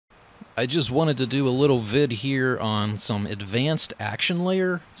I just wanted to do a little vid here on some advanced action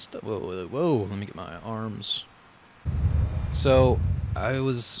layer stuff. Whoa, let me get my arms. So, I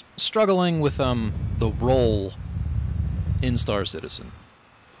was struggling with the roll in Star Citizen.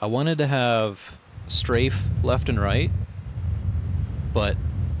 I wanted to have strafe left and right, but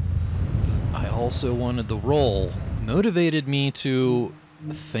I also wanted the roll. Motivated me to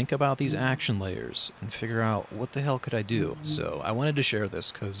think about these action layers and figure out what the hell could I do. So I wanted to share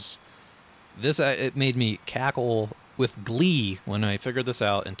this because it made me cackle with glee when I figured this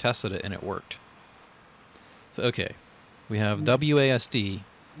out and tested it, and it worked. So okay, we have WASD,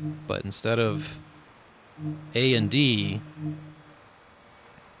 but instead of A and D,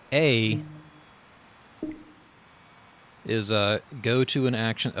 A is go to an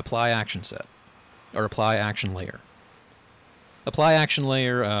action, apply action set, or apply action layer. Apply action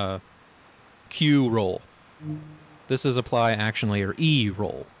layer Q roll. This is apply action layer E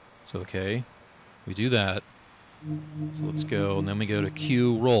roll. So okay, we do that. So let's go, and then we go to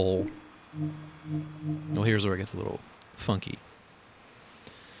Q roll. Well, here's where it gets a little funky.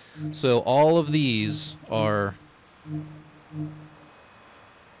 So all of these are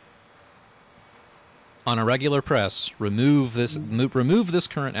on a regular press. Remove this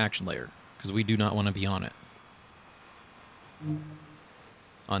current action layer because we do not want to be on it.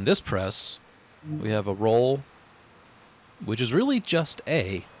 On this press, we have a roll, which is really just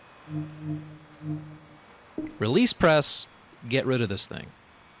A. Release press, get rid of this thing.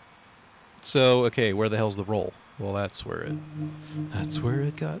 So, okay, where the hell's the roll? Well, that's where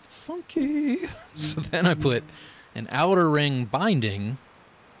it got funky. So then I put an outer ring binding.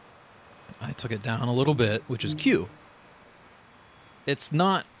 I took it down a little bit, which is Q. It's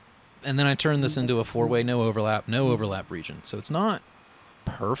not, and then I turned this into a four-way no overlap region. So it's not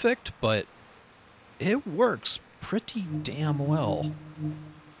perfect, but it works pretty damn well.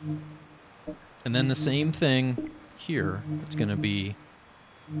 And then the same thing here. It's going to be,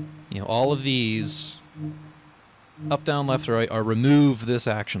 you know, all of these up, down, left, right are remove this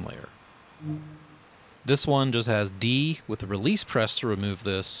action layer. This one just has D with the release press to remove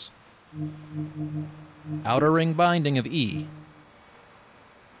this. Outer ring binding of E.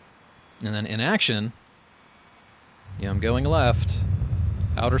 And then in action, you know, I'm going left,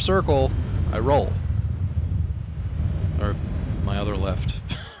 outer circle, I roll. Or my other left.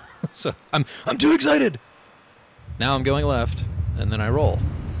 So I'm too excited. Now I'm going left, and then I roll.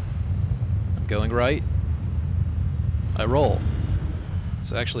 I'm going right, I roll.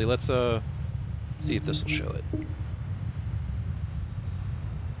 So actually, let's see if this will show it.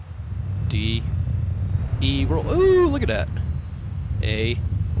 D, E, roll. Ooh, look at that. A,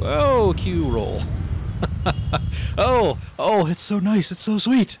 whoa, Q, roll. oh, it's so nice. It's so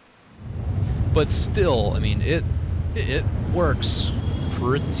sweet. But still, I mean, it works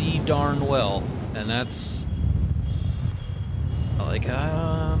pretty darn well, and that's like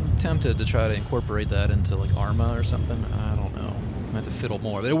I'm tempted to try to incorporate that into like Arma or something. I don't know. I have to fiddle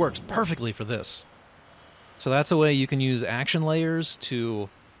more, but it works perfectly for this. So that's a way you can use action layers to,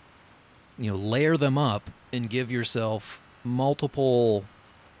 you know, layer them up and give yourself multiple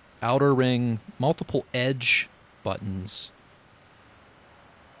outer ring, multiple edge buttons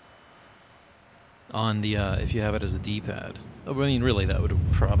on the if you have it as a D-pad. I mean, really, that would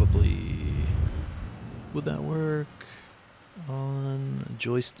probably, would that work on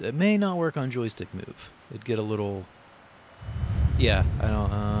joystick? It may not work on joystick move. It'd get a little, yeah. I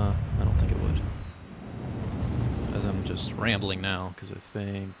don't think it would. As I'm just rambling now, because I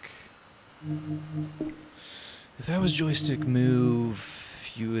think if that was joystick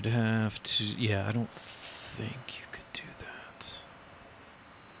move, you would have to. Yeah, I don't think you could do that.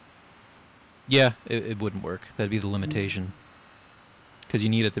 Yeah, it wouldn't work. That'd be the limitation. Because you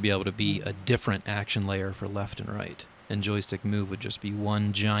need it to be able to be a different action layer for left and right. And joystick move would just be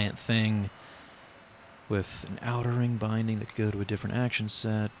one giant thing with an outer ring binding that could go to a different action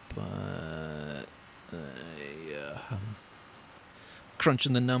set, but yeah. I'm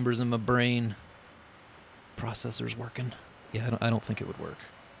crunching the numbers in my brain. Processor's working. Yeah, I don't think it would work.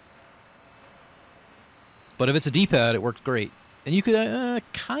 But if it's a D-pad, it worked great. And you could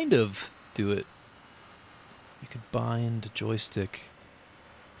kind of do it. You could bind joystick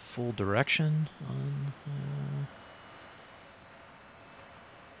full direction on.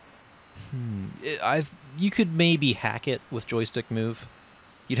 You could maybe hack it with joystick move.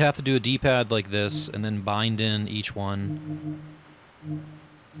 You'd have to do a D-pad like this and then bind in each one.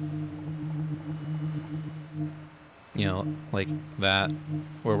 You know, like that,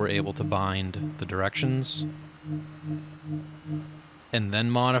 where we're able to bind the directions and then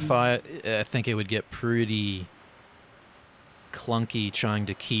modify it. I think it would get pretty clunky trying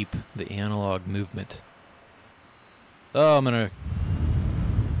to keep the analog movement. Oh, I'm gonna...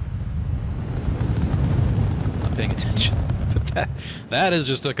 Not paying attention. But that is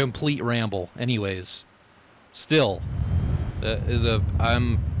just a complete ramble. Anyways, still, that is a...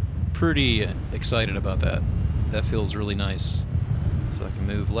 I'm pretty excited about that. That feels really nice. So I can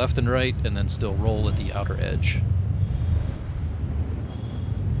move left and right and then still roll at the outer edge.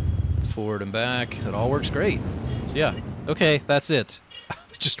 Forward and back. It all works great. So yeah, okay, that's it.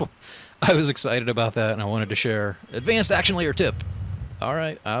 I was excited about that and I wanted to share advanced action layer tip. All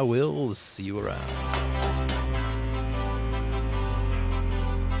right, I will see you around.